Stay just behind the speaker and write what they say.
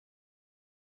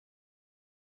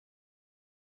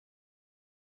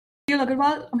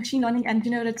Agarwal, a machine learning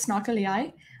engineer at Snorkel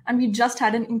AI, and we just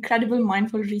had an incredible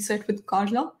mindful research with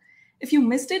Carla. If you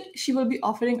missed it, she will be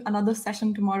offering another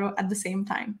session tomorrow at the same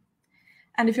time.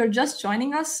 And if you're just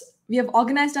joining us, we have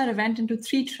organized our event into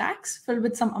 3 tracks filled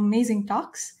with some amazing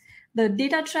talks: the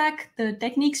data track, the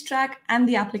techniques track, and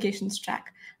the applications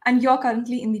track. And you're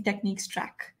currently in the techniques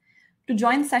track. To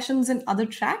join sessions in other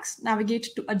tracks, navigate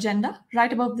to Agenda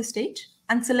right above the stage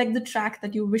and select the track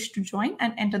that you wish to join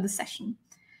and enter the session.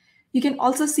 You can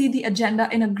also see the agenda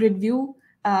in a grid view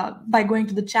by going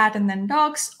to the chat and then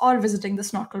docs, or visiting the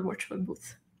Snorkel virtual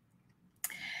booth.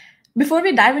 Before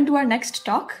we dive into our next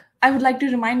talk, I would like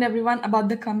to remind everyone about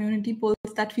the community polls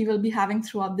that we will be having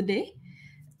throughout the day.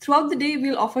 Throughout the day,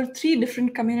 we'll offer 3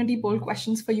 different community poll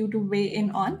questions for you to weigh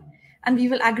in on, and we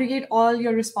will aggregate all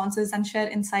your responses and share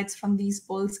insights from these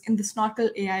polls in the Snorkel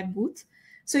AI booth,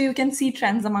 so you can see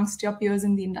trends amongst your peers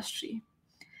in the industry.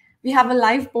 We have a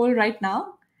live poll right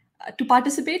now. To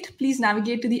participate, please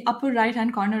navigate to the upper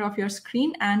right-hand corner of your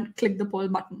screen and click the poll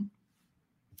button.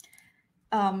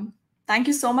 Thank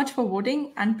you so much for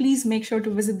voting, and please make sure to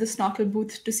visit the Snorkel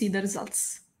booth to see the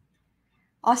results.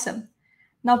 Awesome.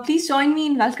 Now, please join me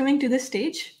in welcoming to the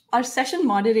stage our session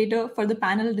moderator for the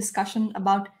panel discussion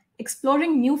about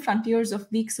exploring new frontiers of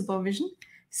weak supervision,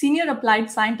 Senior Applied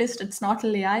Scientist at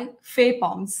Snorkel AI, Fait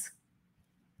Poms.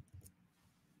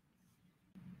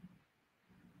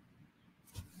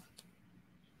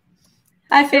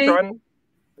 Hi, Faye. Hey, everyone.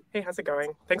 Hey, how's it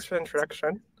going? Thanks for the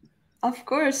introduction. Of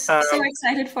course. So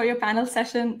excited for your panel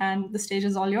session, and the stage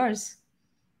is all yours.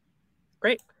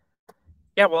 Great.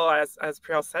 Yeah, well, as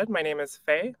Priyal said, my name is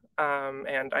Faye,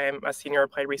 and I am a senior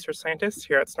applied research scientist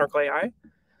here at Snorkel AI,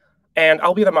 and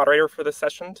I'll be the moderator for this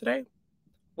session today.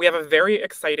 We have a very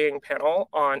exciting panel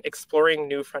on exploring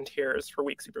new frontiers for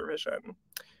weak supervision.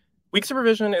 Weak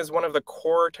supervision is one of the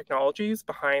core technologies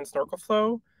behind Snorkel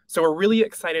Flow, so we're really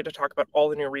excited to talk about all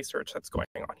the new research that's going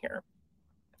on here.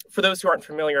 For those who aren't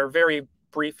familiar, a very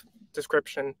brief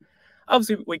description of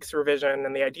weak supervision,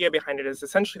 and the idea behind it is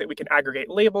essentially that we can aggregate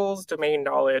labels, domain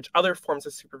knowledge, other forms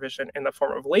of supervision in the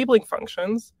form of labeling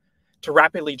functions to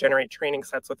rapidly generate training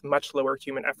sets with much lower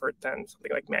human effort than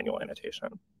something like manual annotation.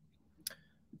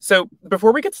 So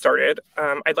before we get started,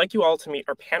 I'd like you all to meet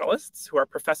our panelists, who are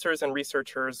professors and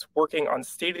researchers working on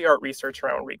state-of-the-art research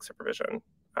around weak supervision.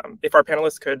 If our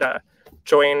panelists could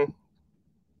join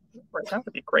right now,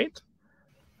 that'd be great.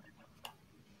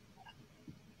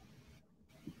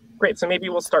 Great, so maybe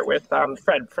we'll start with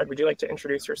Fred. Fred, would you like to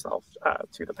introduce yourself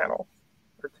to the panel,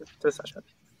 or to the session?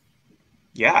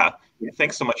 Yeah,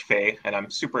 thanks so much, Faye, and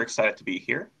I'm super excited to be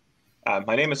here.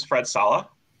 My name is Fred Sala.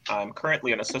 I'm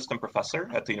currently an assistant professor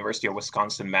at the University of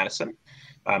Wisconsin-Madison.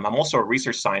 I'm also a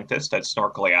research scientist at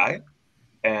Snorkel AI.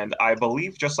 And I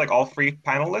believe, just like all 3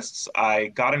 panelists, I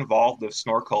got involved with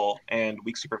Snorkel and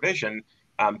weak supervision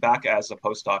back as a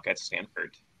postdoc at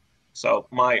Stanford. So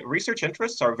my research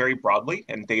interests are very broadly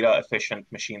in data-efficient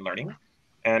machine learning,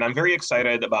 and I'm very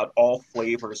excited about all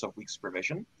flavors of weak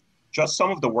supervision. Just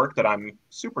some of the work that I'm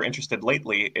super interested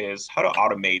lately is how to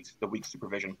automate the weak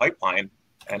supervision pipeline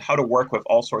and how to work with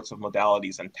all sorts of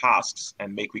modalities and tasks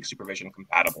and make weak supervision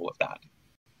compatible with that.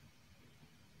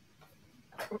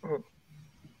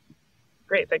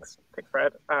 Great, thanks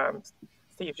Fred.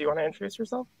 Steve, do you want to introduce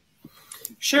yourself?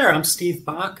 Sure, I'm Steve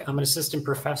Bach. I'm an assistant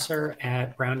professor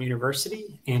at Brown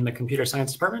University in the computer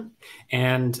science department,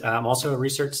 and I'm also a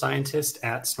research scientist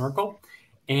at Snorkel.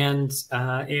 And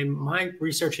my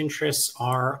research interests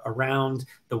are around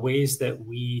the ways that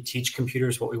we teach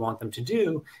computers what we want them to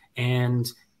do, and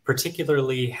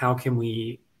particularly how can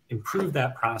we improve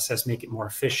that process, make it more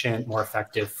efficient, more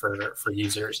effective for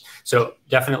users. So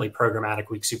definitely programmatic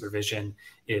weak supervision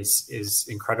is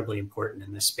incredibly important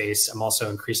in this space. I'm also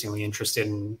increasingly interested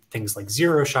in things like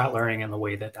zero-shot learning and the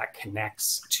way that that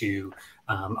connects to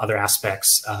other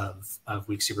aspects of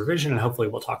weak supervision. And hopefully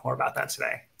we'll talk more about that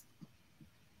today.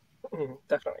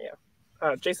 Definitely,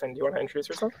 yeah. Jason, do you want to introduce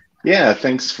yourself? Yeah,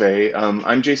 thanks, Faye.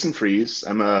 I'm Jason Fries.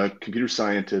 I'm a computer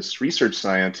scientist, research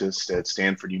scientist at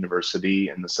Stanford University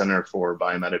in the Center for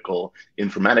Biomedical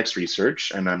Informatics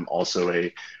Research, and I'm also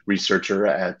a researcher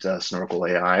at Snorkel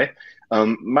AI.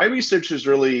 My research is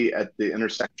really at the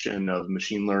intersection of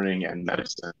machine learning and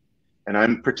medicine, and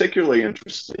I'm particularly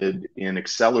interested in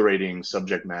accelerating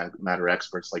subject matter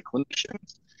experts like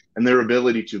clinicians and their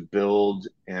ability to build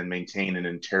and maintain and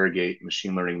interrogate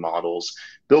machine learning models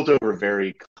built over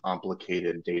very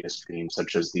complicated data streams,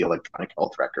 such as the electronic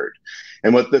health record.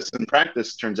 And what this in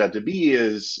practice turns out to be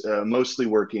is mostly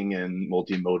working in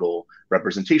multimodal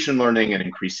representation learning and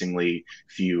increasingly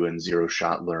few and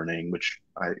zero-shot learning, which,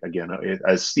 again,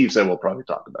 as Steve said, we'll probably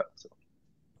talk about. So.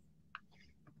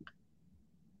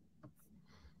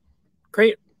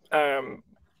 Great.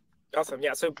 Awesome.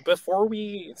 Yeah. So before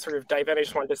we sort of dive in, I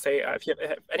just wanted to say,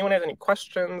 if anyone has any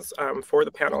questions for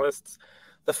the panelists,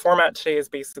 the format today is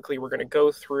basically we're going to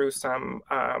go through some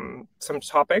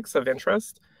topics of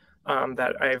interest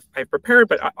that I've prepared,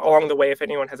 but along the way, if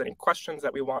anyone has any questions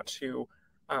that we want to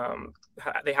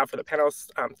they have for the panelists,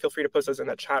 feel free to post those in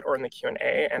the chat or in the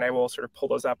Q&A, and I will sort of pull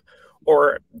those up.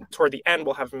 Or toward the end,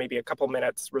 we'll have maybe a couple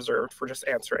minutes reserved for just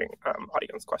answering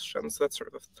audience questions. So that's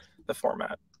sort of the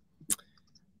format.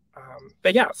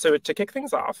 But yeah, so to kick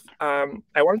things off, I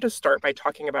wanted to start by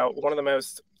talking about one of the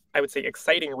most, I would say,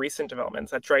 exciting recent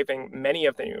developments that's driving many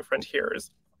of the new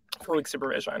frontiers for weak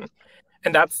supervision.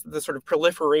 And that's the sort of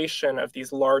proliferation of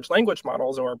these large language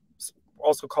models, or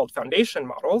also called foundation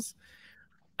models.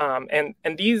 And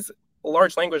these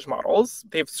large language models,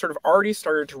 they've sort of already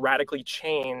started to radically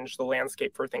change the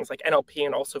landscape for things like NLP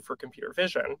and also for computer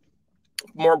vision,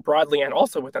 more broadly and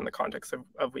also within the context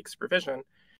of weak supervision.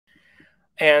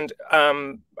 And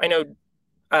I know,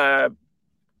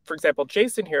 for example,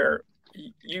 Jason here,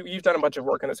 you've done a bunch of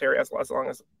work in this area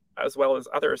as well as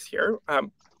others here.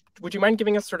 Would you mind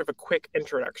giving us sort of a quick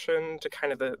introduction to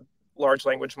kind of the large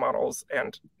language models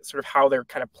and sort of how they're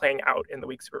kind of playing out in the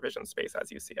weak supervision space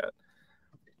as you see it?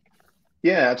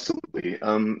 Yeah, absolutely.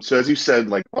 So as you said,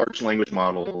 like large language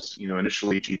models,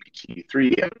 initially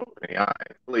GPT-3 and OpenAI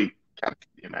really captured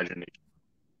the imagination.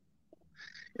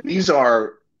 And these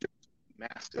are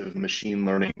massive machine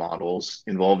learning models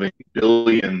involving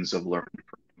billions of learned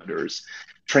parameters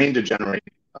trained to generate.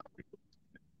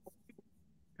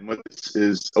 And what this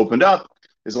is opened up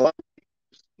is a lot of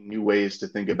new ways to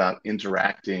think about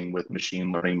interacting with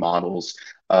machine learning models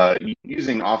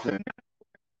using often.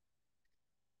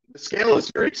 The scale is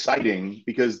very exciting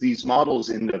because these models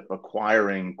end up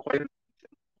acquiring quite a.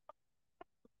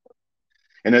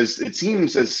 And as it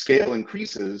seems, as scale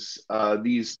increases,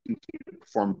 these continue to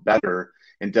perform better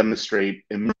and demonstrate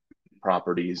emergent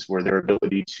properties where their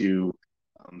ability to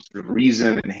sort of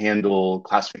reason and handle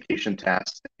classification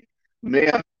tasks may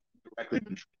have directly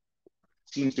been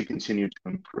seems to continue to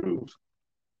improve.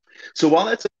 So while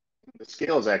that's the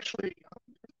scale is actually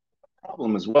a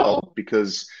problem as well,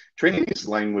 because training these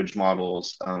language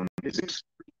models is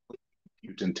extremely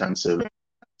compute intensive,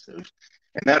 and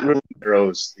that really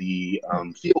narrows the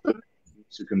field of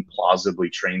who can plausibly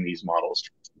train these models.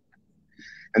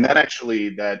 And that actually,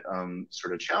 that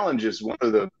sort of challenge is one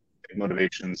of the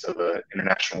motivations of an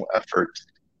international effort,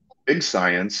 big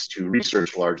science, to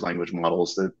research large language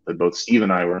models that both Steve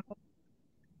and I were in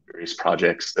various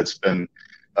projects. That's been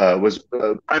was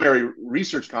primary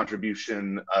research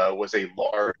contribution was a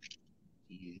large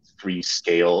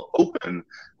 3-scale open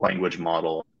language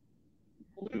model.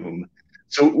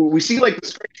 So we see like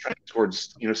this great trend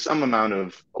towards some amount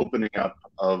of opening up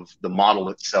of the model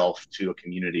itself to a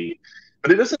community,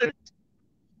 but it doesn't address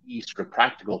these sort of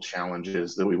practical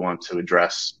challenges that we want to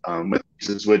address with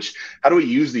these, which how do we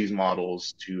use these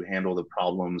models to handle the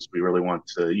problems we really want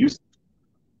to use?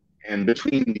 And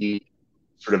between the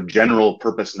sort of general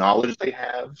purpose knowledge they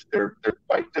have, they're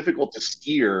quite difficult to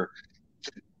steer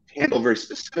to handle very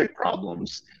specific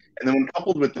problems. And then when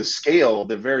coupled with the scale,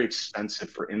 they're very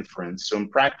expensive for inference. So in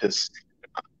practice,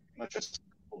 not just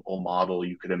a full model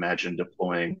you could imagine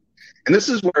deploying. And this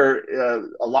is where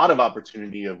a lot of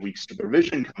opportunity of weak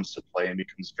supervision comes to play and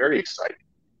becomes very exciting,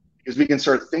 because we can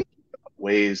start thinking about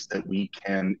ways that we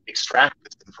can extract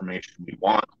this information we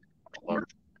want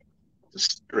to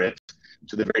steer it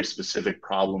to the very specific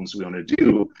problems we want to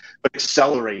do, but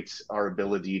accelerate our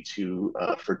ability to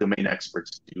for domain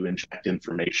experts to inject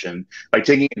information by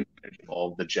taking advantage of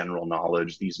all the general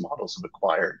knowledge these models have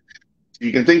acquired. So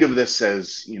you can think of this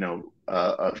as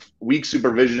a weak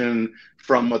supervision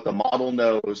from what the model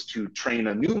knows to train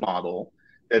a new model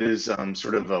that is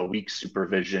sort of a weak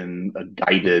supervision, a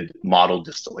guided model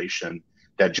distillation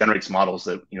that generates models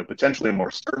that potentially are more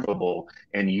servable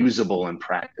and usable in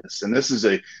practice. And this is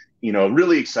a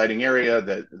really exciting area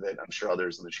that I'm sure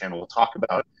others on the channel will talk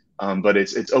about. But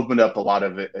it's opened up a lot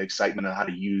of excitement on how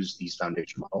to use these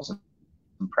foundation models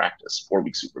in practice for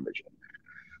weak supervision.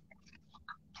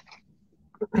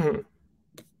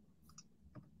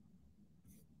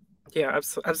 Yeah,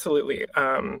 absolutely.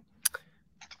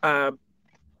 I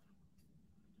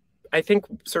think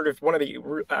sort of one of the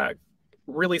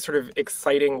really sort of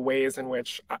exciting ways in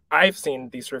which I've seen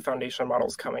these sort of foundation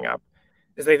models coming up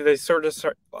is they sort of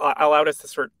allowed us to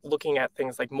start looking at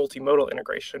things like multimodal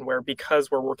integration, where because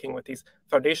we're working with these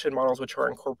foundation models, which are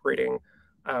incorporating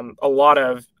a lot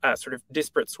of sort of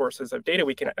disparate sources of data,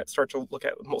 we can start to look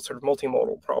at sort of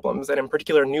multimodal problems, and in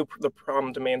particular, the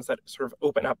problem domains that sort of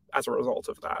open up as a result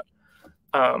of that.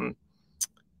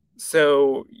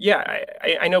 So yeah,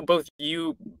 I know both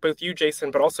you,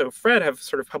 Jason, but also Fred have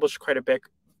sort of published quite a bit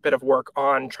of work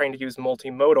on trying to use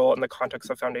multimodal in the context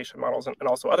of foundation models and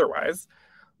also otherwise.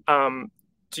 Do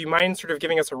you mind sort of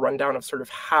giving us a rundown of sort of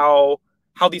how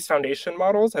these foundation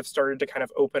models have started to kind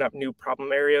of open up new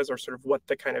problem areas, or sort of what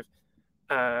the kind of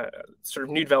sort of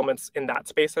new developments in that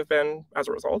space have been as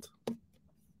a result?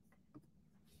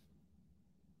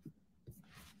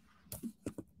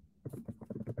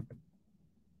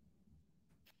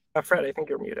 Fred, I think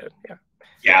you're muted.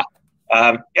 Yeah.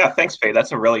 Yeah, thanks, Faye.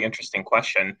 That's a really interesting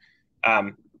question.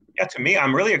 Yeah, to me,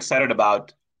 I'm really excited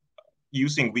about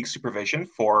using weak supervision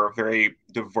for very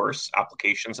diverse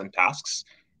applications and tasks.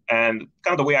 And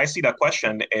kind of the way I see that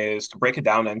question is to break it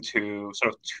down into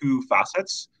sort of two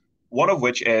facets, one of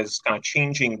which is kind of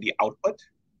changing the output.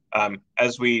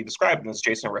 As we described, and as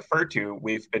Jason referred to,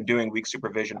 we've been doing weak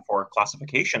supervision for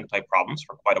classification type problems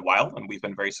for quite a while, and we've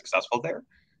been very successful there.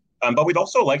 But we'd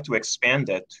also like to expand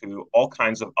it to all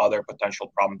kinds of other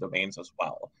potential problem domains as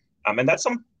well. And that's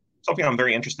something I'm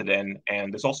very interested in.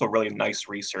 And there's also really nice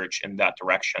research in that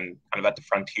direction, kind of at the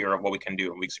frontier of what we can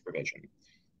do in weak supervision.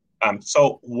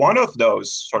 So one of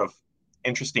those sort of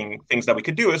interesting things that we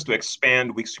could do is to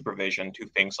expand weak supervision to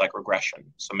things like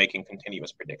regression, so making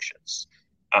continuous predictions,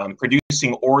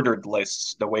 producing ordered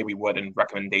lists the way we would in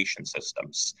recommendation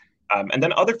systems. And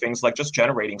then other things like just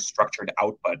generating structured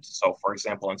output. So for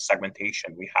example, in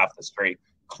segmentation, we have this very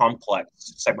complex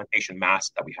segmentation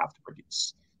mask that we have to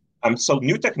produce. So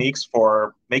new techniques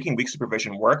for making weak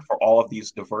supervision work for all of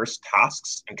these diverse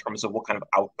tasks in terms of what kind of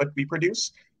output we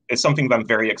produce is something that I'm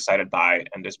very excited by.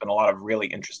 And there's been a lot of really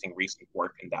interesting recent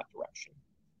work in that direction.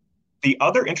 The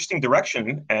other interesting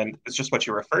direction, and it's just what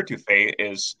you referred to, Faye,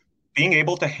 is being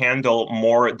able to handle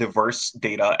more diverse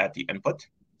data at the input.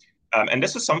 And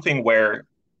this is something where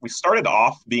we started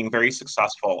off being very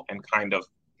successful in kind of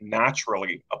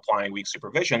naturally applying weak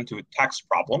supervision to text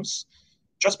problems,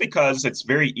 just because it's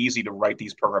very easy to write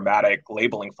these programmatic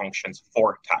labeling functions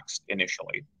for text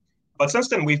initially. But since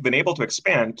then, we've been able to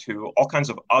expand to all kinds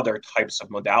of other types of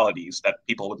modalities that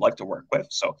people would like to work with.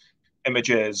 So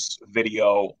images,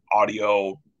 video,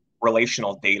 audio,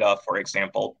 relational data, for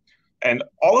example. And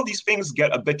all of these things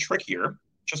get a bit trickier,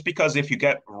 just because if you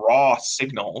get raw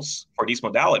signals for these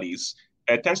modalities,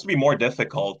 it tends to be more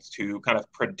difficult to kind of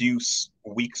produce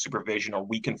weak supervision or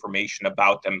weak information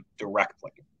about them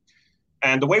directly.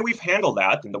 And the way we've handled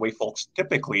that, and the way folks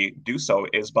typically do so,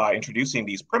 is by introducing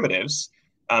these primitives,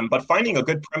 but finding a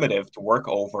good primitive to work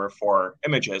over for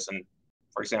images and,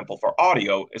 for example, for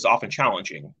audio is often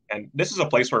challenging. And this is a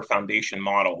place where foundation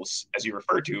models, as you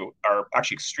refer to, are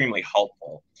actually extremely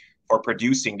helpful for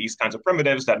producing these kinds of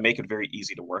primitives that make it very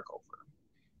easy to work over.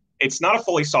 It's not a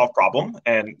fully solved problem,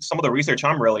 and some of the research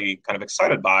I'm really kind of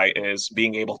excited by is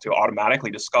being able to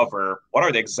automatically discover what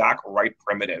are the exact right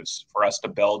primitives for us to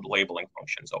build labeling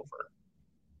functions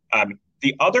over.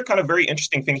 The other kind of very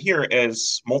interesting thing here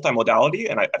is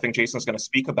multimodality, and I think Jason's going to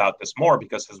speak about this more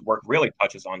because his work really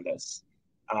touches on this.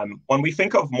 When we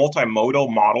think of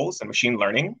multimodal models and machine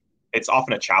learning, it's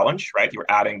often a challenge, right? You're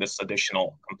adding this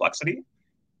additional complexity.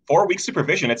 For weak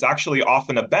supervision, it's actually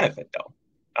often a benefit,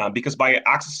 though, because by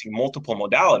accessing multiple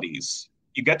modalities,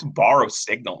 you get to borrow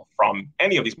signal from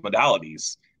any of these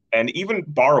modalities and even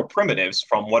borrow primitives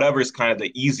from whatever is kind of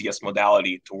the easiest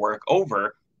modality to work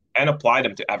over and apply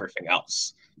them to everything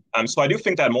else. So I do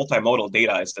think that multimodal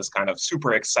data is this kind of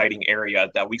super exciting area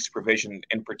that weak supervision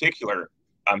in particular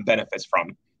benefits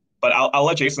from. But I'll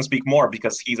let Jason speak more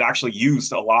because he's actually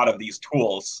used a lot of these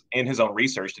tools in his own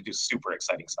research to do super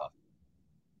exciting stuff.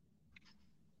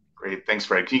 Great, thanks,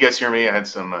 Fred. Can you guys hear me? I had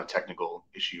some technical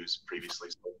issues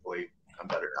previously, so hopefully I'm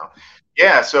better now.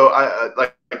 Yeah, so I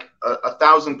like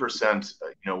 1,000%,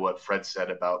 what Fred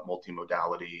said about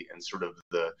multimodality and sort of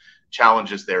the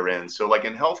challenges therein. So like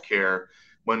in healthcare,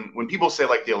 when people say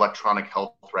like the electronic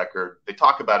health record, they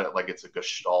talk about it like it's a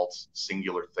gestalt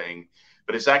singular thing,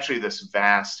 but it's actually this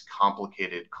vast,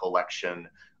 complicated collection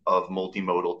of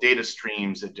multimodal data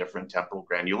streams at different temporal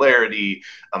granularity,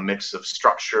 a mix of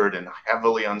structured and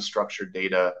heavily unstructured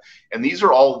data. And these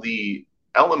are all the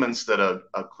elements that a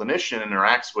clinician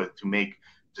interacts with to make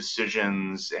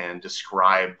decisions and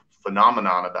describe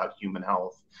phenomenon about human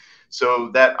health.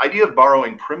 So that idea of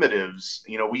borrowing primitives,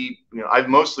 I've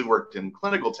mostly worked in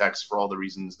clinical texts for all the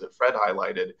reasons that Fred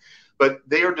highlighted, but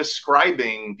they are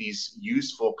describing these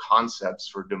useful concepts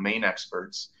for domain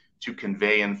experts to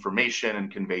convey information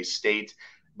and convey state,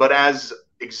 but as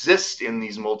exist in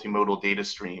these multimodal data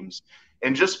streams.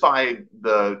 And just by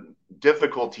the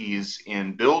difficulties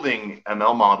in building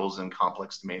ML models in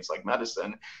complex domains like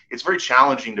medicine, it's very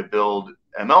challenging to build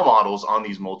ML models on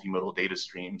these multimodal data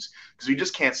streams because we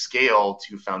just can't scale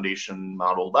to foundation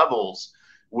model levels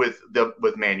with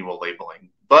manual labeling.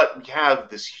 But we have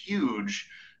this huge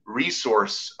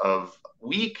resource of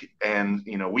weak and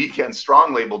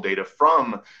strong label data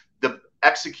from the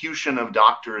execution of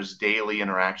doctors' daily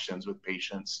interactions with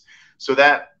patients. So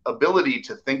that ability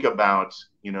to think about,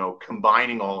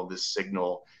 combining all of this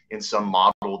signal in some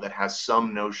model that has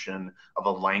some notion of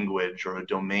a language or a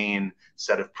domain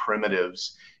set of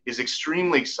primitives is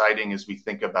extremely exciting as we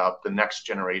think about the next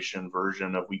generation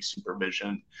version of weak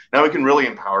supervision. Now we can really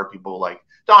empower people like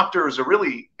doctors or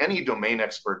really any domain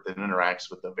expert that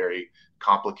interacts with a very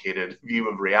complicated view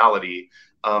of reality,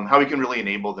 how we can really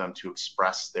enable them to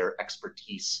express their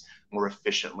expertise more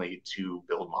efficiently to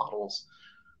build models.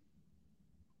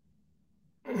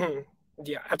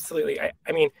 Yeah, absolutely.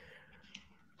 I mean,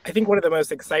 I think one of the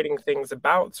most exciting things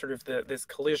about sort of this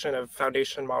collision of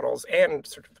foundation models and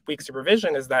sort of weak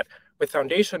supervision is that with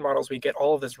foundation models, we get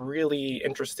all of this really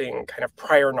interesting kind of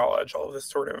prior knowledge, all of this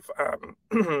sort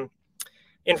of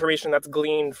information that's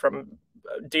gleaned from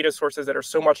data sources that are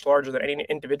so much larger than any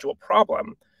individual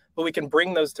problem. But we can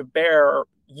bring those to bear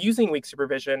using weak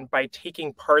supervision by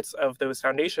taking parts of those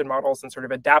foundation models and sort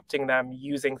of adapting them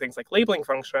using things like labeling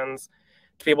functions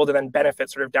to be able to then benefit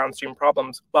sort of downstream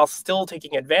problems while still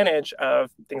taking advantage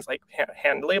of things like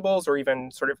hand labels or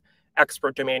even sort of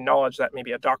expert domain knowledge that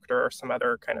maybe a doctor or some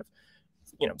other kind of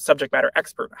subject matter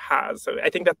expert has. So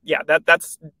I think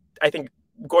that's I think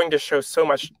going to show so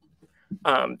much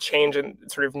change and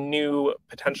sort of new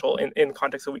potential in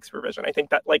context of weak supervision. I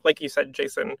think that like you said,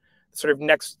 Jason, sort of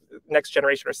next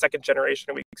generation or second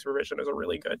generation of weak supervision is a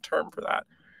really good term for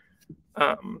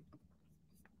that.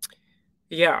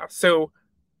 Yeah, so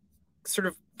sort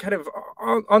of kind of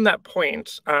on that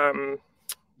point,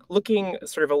 looking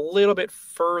sort of a little bit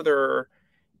further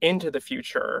into the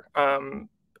future,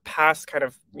 past kind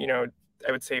of,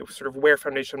 I would say sort of where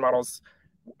foundation models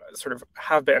sort of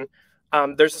have been,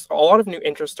 there's a lot of new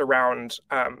interest around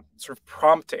sort of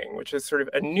prompting, which is sort of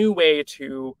a new way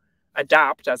to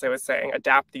adapt, as I was saying,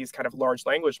 adapt these kind of large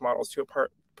language models to a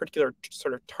particular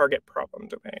sort of target problem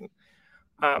domain.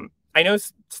 I know,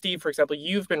 Steve, for example,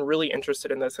 you've been really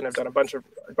interested in this and have done a bunch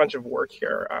of work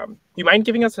here. Do you mind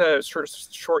giving us a sort of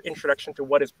short introduction to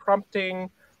what is prompting?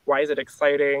 Why is it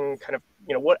exciting? Kind of,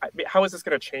 how is this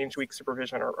going to change weak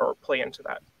supervision or play into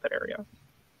that area?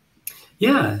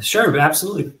 Yeah, sure,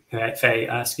 absolutely, Faye.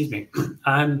 Excuse me.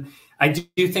 I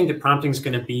do think that prompting is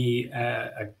going to be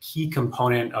a key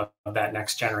component of that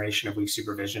next generation of weak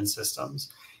supervision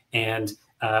systems. And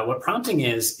what prompting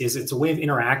is it's a way of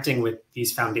interacting with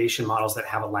these foundation models that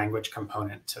have a language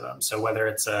component to them. So whether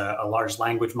it's a large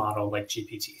language model like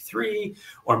GPT-3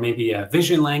 or maybe a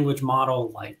vision language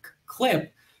model like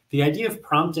CLIP, the idea of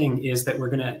prompting is that we're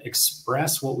going to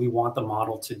express what we want the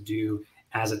model to do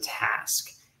as a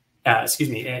task.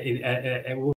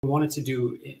 We want it to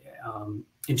do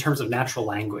in terms of natural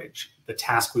language, the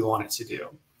task we want it to do.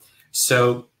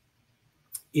 So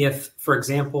if, for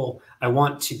example, I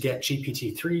want to get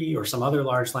GPT-3 or some other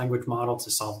large language model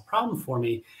to solve a problem for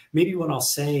me, maybe what I'll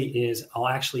say is I'll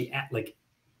actually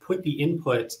put the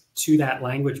input to that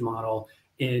language model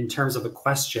in terms of a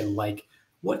question like,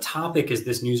 what topic is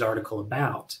this news article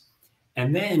about?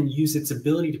 And then use its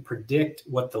ability to predict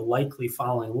what the likely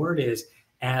following word is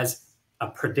as a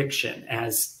prediction,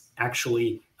 as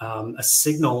actually a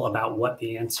signal about what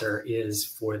the answer is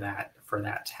for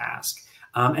that task.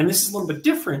 And this is a little bit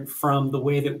different from the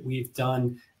way that we've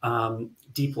done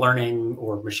deep learning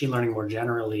or machine learning more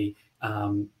generally,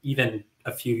 even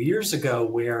a few years ago,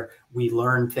 where we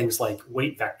learned things like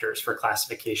weight vectors for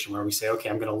classification, where we say, okay,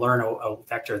 I'm going to learn a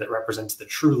vector that represents the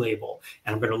true label,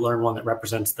 and I'm going to learn one that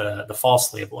represents the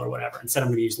false label or whatever. Instead, I'm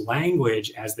going to use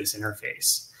language as this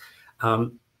interface.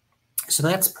 So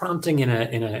that's prompting in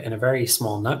a very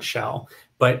small nutshell,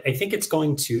 but I think it's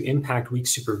going to impact weak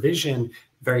supervision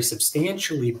very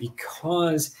substantially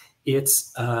because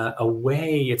it's a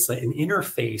way, it's an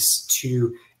interface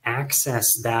to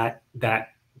access that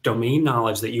domain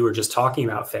knowledge that you were just talking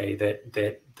about, Faye, that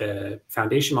the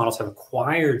foundation models have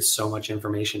acquired so much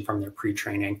information from their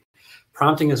pre-training.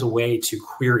 Prompting is a way to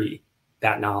query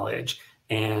that knowledge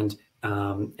and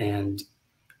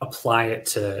apply it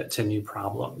to new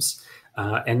problems.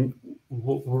 And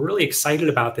we're really excited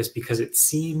about this because it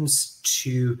seems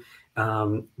to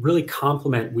really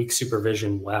complement weak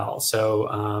supervision well.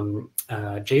 So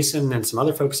Jason and some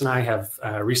other folks and I have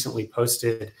recently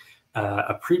posted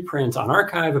a preprint on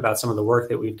arXiv about some of the work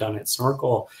that we've done at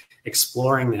Snorkel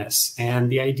exploring this.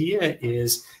 And the idea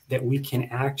is that we can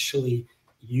actually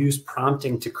use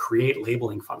prompting to create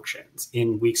labeling functions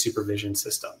in weak supervision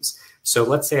systems. So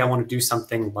let's say I want to do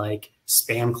something like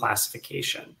spam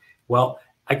classification. Well,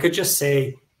 I could just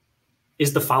say,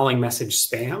 is the following message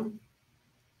spam?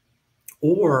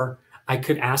 Or I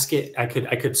could ask it, I could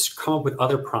come up with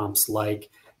other prompts like,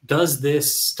 does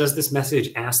this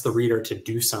message ask the reader to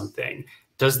do something?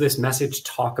 Does this message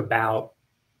talk about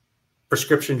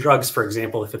prescription drugs, for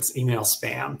example, if it's email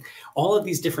spam? All of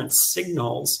these different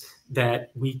signals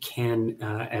that we can,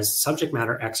 as subject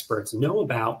matter experts, know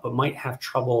about, but might have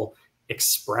trouble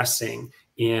expressing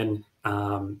in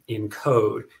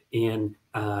code, in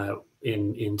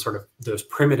sort of those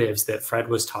primitives that Fred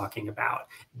was talking about.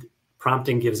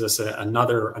 Prompting gives us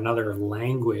another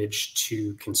language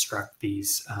to construct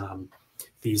these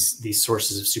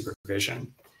sources of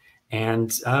supervision.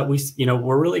 And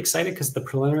we're really excited because the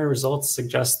preliminary results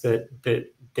suggest that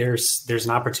there's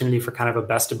an opportunity for kind of a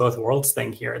best of both worlds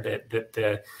thing here,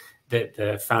 that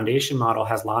the foundation model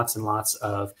has lots and lots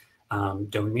of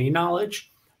domain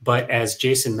knowledge, but as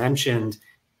Jason mentioned,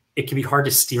 it can be hard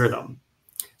to steer them.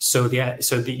 So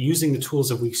using the tools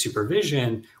of weak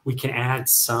supervision, we can add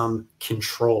some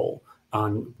control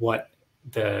on what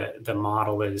the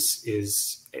model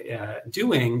is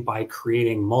doing by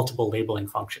creating multiple labeling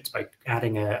functions, by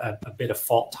adding a bit of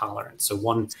fault tolerance. So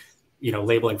one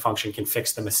labeling function can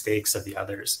fix the mistakes of the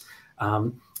others.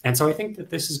 And so I think that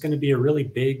this is going to be a really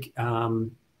big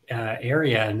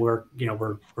area, and we're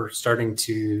starting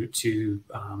to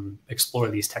explore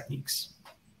these techniques.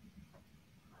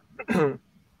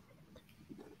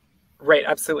 Right,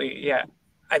 absolutely, yeah.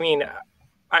 I mean,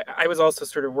 I was also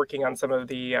sort of working on some of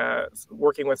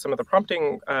the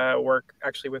prompting work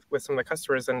actually with some of the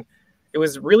customers, and it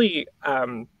was really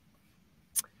kind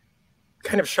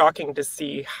of shocking to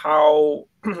see how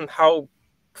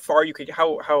far you could,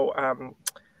 how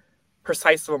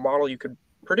precise of a model you could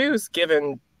produce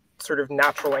given sort of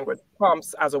natural language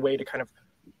prompts as a way to kind of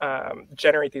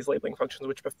generate these labeling functions,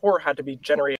 which before had to be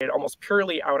generated almost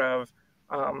purely out of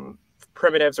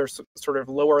primitives or sort of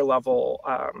lower level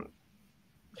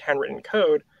handwritten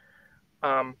code.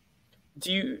 I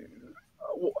mean,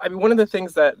 one of the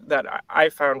things that I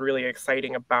found really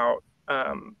exciting about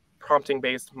prompting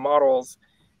based models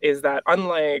is that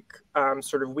unlike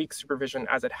sort of weak supervision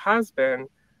as it has been,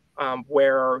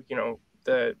 where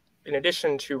in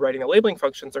addition to writing the labeling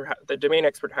functions, the domain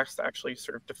expert has to actually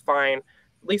sort of define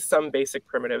at least some basic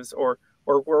primitives or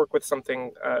work with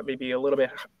something maybe a little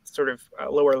bit sort of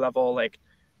lower level, like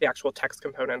the actual text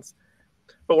components.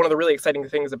 But one of the really exciting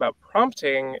things about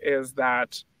prompting is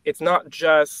that it's not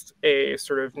just a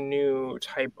sort of new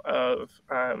type of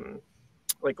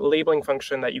like labeling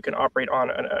function that you can operate on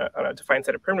a defined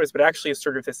set of primitives, but actually is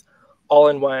sort of this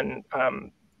all-in-one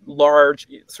large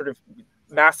sort of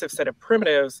massive set of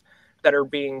primitives that are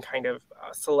being kind of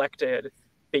selected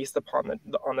based upon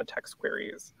the text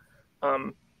queries.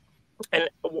 And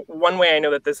one way I know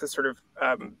that this has sort of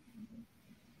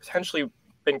potentially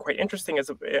been quite interesting is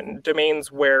in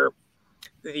domains where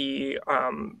the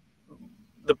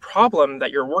problem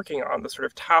that you're working on, the sort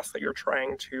of task that you're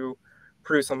trying to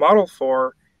produce a model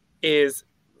for, is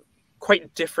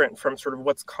quite different from sort of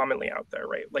what's commonly out there,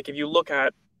 right? Like if you look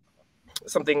at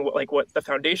something like what the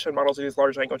foundation models of these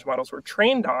large language models were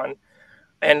trained on,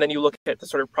 and then you look at the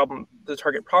sort of problem, the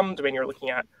target problem domain you're looking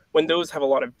at, when those have a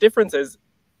lot of differences,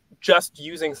 just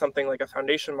using something like a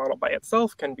foundation model by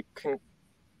itself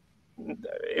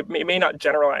it may not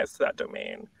generalize to that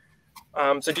domain.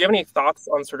 So do you have any thoughts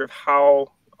on sort of how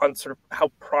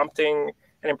prompting,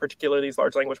 and in particular these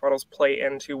large language models, play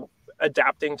into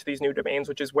adapting to these new domains,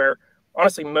 which is where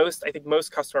honestly I think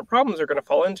most customer problems are going to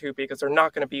fall into, because they're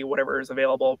not going to be whatever is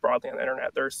available broadly on the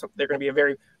internet. They're going to be a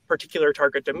very particular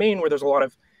target domain where there's a lot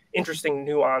of interesting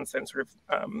nuance and sort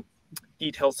of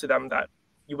details to them that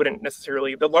you wouldn't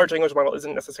necessarily, the large language model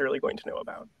isn't necessarily going to know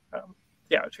about.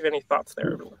 Yeah, do you have any thoughts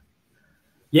there?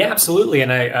 Yeah, absolutely.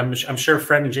 And I'm sure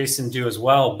Fred and Jason do as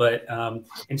well. But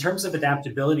in terms of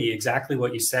adaptability, exactly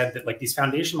what you said, that like these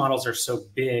foundation models are so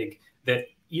big that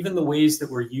even the ways that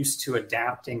we're used to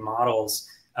adapting models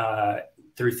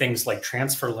through things like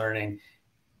transfer learning,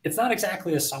 it's not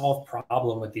exactly a solved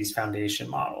problem with these foundation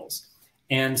models.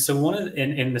 And so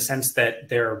in the sense that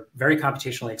they're very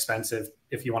computationally expensive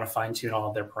if you want to fine tune all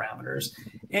of their parameters.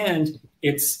 And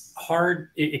it's hard,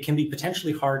 it can be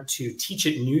potentially hard to teach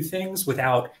it new things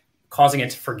without causing it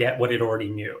to forget what it already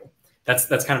knew.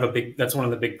 That's kind of that's one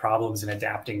of the big problems in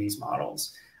adapting these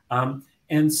models.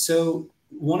 And so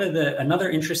another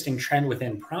interesting trend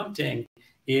within prompting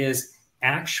is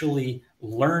actually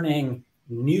learning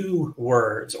new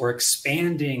words or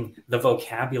expanding the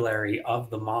vocabulary of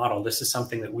the model. This is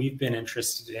something that we've been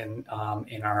interested in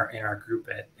our group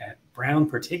at Brown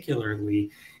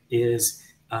particularly, is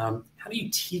how do you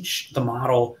teach the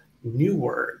model new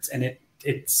words? And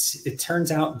it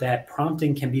turns out that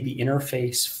prompting can be the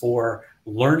interface for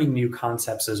learning new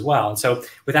concepts as well. And so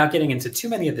without getting into too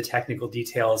many of the technical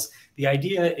details, the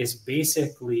idea is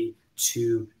basically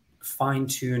to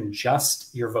fine-tune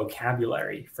just your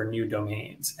vocabulary for new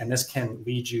domains. And this can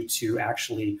lead you to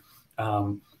actually,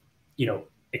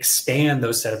 expand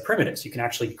those set of primitives. You can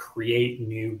actually create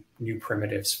new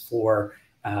primitives for,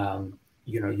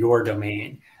 your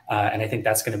domain. And I think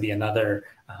that's going to be another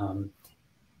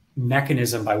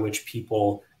mechanism by which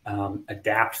people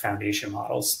adapt foundation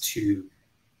models to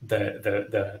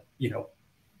the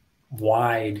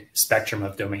wide spectrum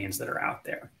of domains that are out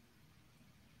there.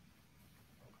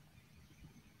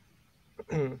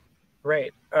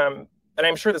 Right. And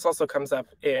I'm sure this also comes up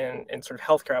in sort of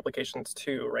healthcare applications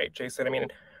too, right, Jason? I mean,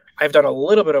 I've done a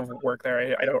little bit of work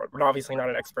there. I'm obviously not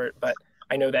an expert, but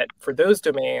I know that for those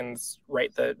domains,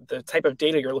 right, the type of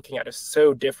data you're looking at is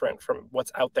so different from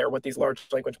what's out there, what these large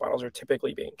language models are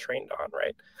typically being trained on,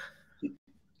 right?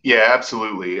 Yeah,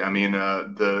 absolutely. I mean,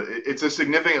 it's a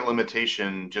significant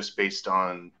limitation just based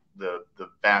on the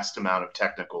vast amount of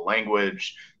technical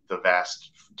language, the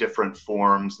vast different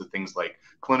forms, the things like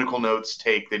clinical notes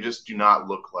take. They just do not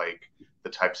look like the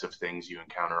types of things you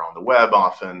encounter on the web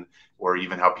often, or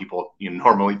even how people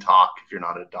normally talk if you're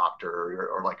not a doctor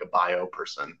or like a bio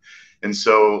person. And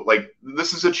so like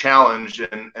this is a challenge,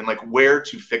 and like where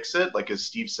to fix it, like as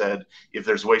Steve said, if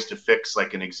there's ways to fix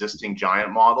like an existing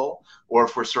giant model, or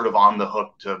if we're sort of on the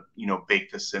hook to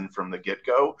bake this in from the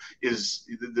get-go, is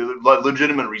the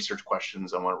legitimate research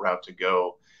questions on what route to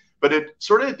go. But it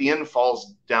sort of at the end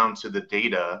falls down to the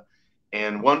data.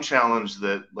 And one challenge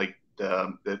that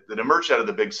that emerged out of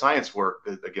the big science work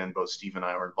that, again, both Steve and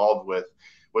I were involved with,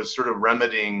 was sort of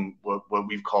remedying what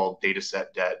we've called data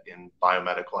set debt in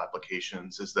biomedical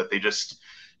applications. Is that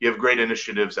you have great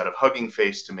initiatives out of Hugging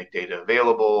Face to make data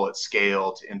available at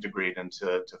scale, to integrate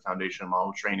into foundation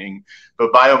model training.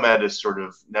 But biomed has sort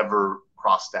of never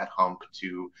crossed that hump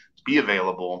to be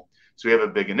available. So we have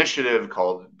a big initiative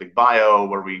called Big Bio,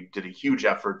 where we did a huge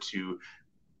effort to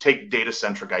take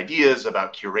data-centric ideas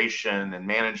about curation and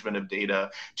management of data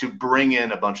to bring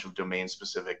in a bunch of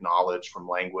domain-specific knowledge from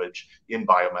language in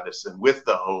biomedicine, with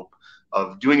the hope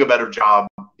of doing a better job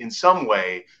in some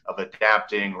way of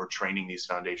adapting or training these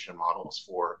foundation models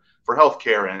for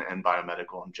healthcare and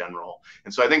biomedical in general.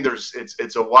 And so I think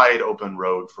it's a wide open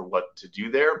road for what to do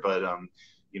there, but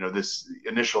this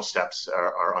initial steps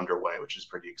are underway, which is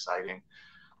pretty exciting.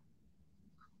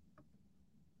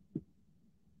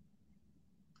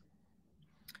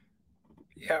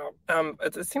 Yeah,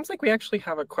 it seems like we actually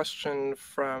have a question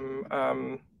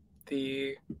from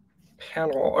the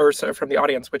panel, or sorry, from the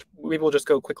audience, which we will just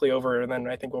go quickly over, and then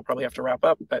I think we'll probably have to wrap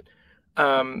up. But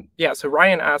yeah, so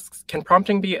Ryan asks, can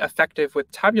prompting be effective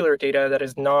with tabular data that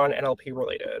is non-NLP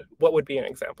related? What would be an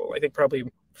example? I think probably,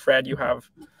 Fred, you have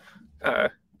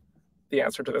the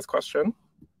answer to this question.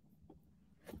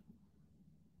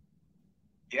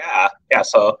 Yeah.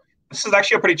 So this is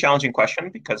actually a pretty challenging question,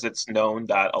 because it's known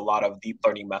that a lot of deep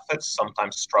learning methods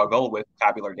sometimes struggle with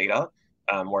tabular data,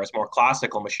 whereas more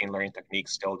classical machine learning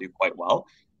techniques still do quite well.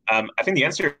 I think the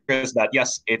answer is that,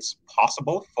 yes, it's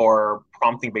possible for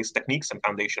prompting-based techniques and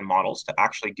foundation models to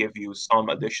actually give you some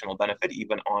additional benefit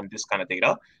even on this kind of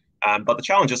data. But the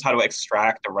challenge is how to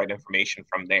extract the right information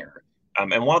from there.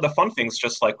 And one of the fun things,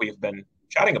 just like we've been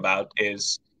chatting about,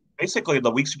 is basically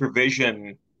the weak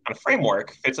supervision kind of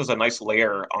framework fits as a nice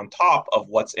layer on top of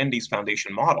what's in these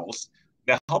foundation models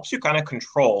that helps you kind of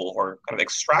control or kind of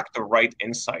extract the right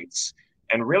insights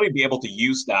and really be able to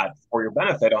use that for your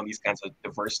benefit on these kinds of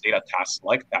diverse data tasks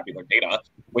like tabular data,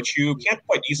 which you can't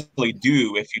quite easily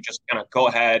do if you just kind of go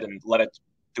ahead and let it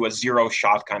do a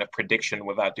zero-shot kind of prediction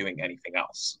without doing anything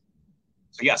else.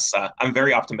 So yes, I'm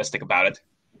very optimistic about it.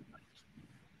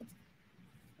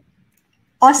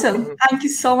 Awesome. Thank you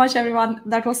so much, everyone.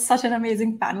 That was such an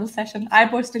amazing panel session. I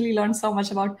personally learned so much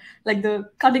about like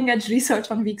the cutting edge research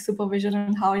on weak supervision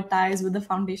and how it ties with the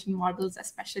foundation models,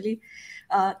 especially.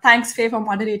 Thanks, Faye, for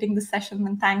moderating this session.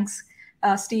 And thanks,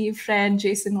 Steve, Fred,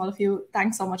 Jason, all of you.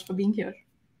 Thanks so much for being here.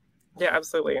 Yeah,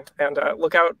 absolutely. And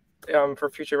look out for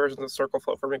future versions of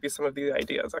CircleFlow for maybe some of the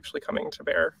ideas actually coming to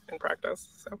bear in practice.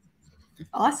 So.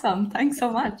 Awesome. Thanks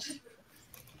so much.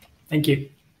 Thank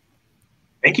you.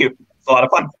 Thank you. It's a lot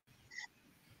of fun.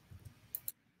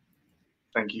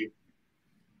 Thank you.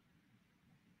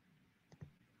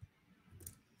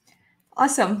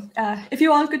 Awesome. If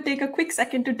you all could take a quick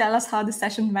second to tell us how the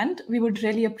session went, we would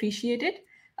really appreciate it.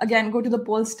 Again, go to the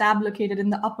polls tab located in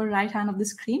the upper right hand of the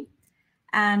screen.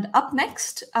 And up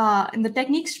next, in the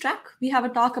techniques track, we have a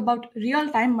talk about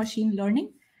real-time machine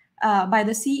learning by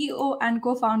the CEO and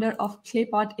co-founder of Fait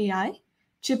AI,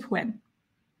 Chip Nguyen.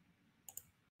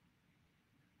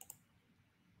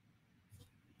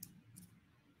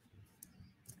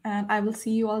 And I will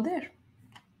see you all there.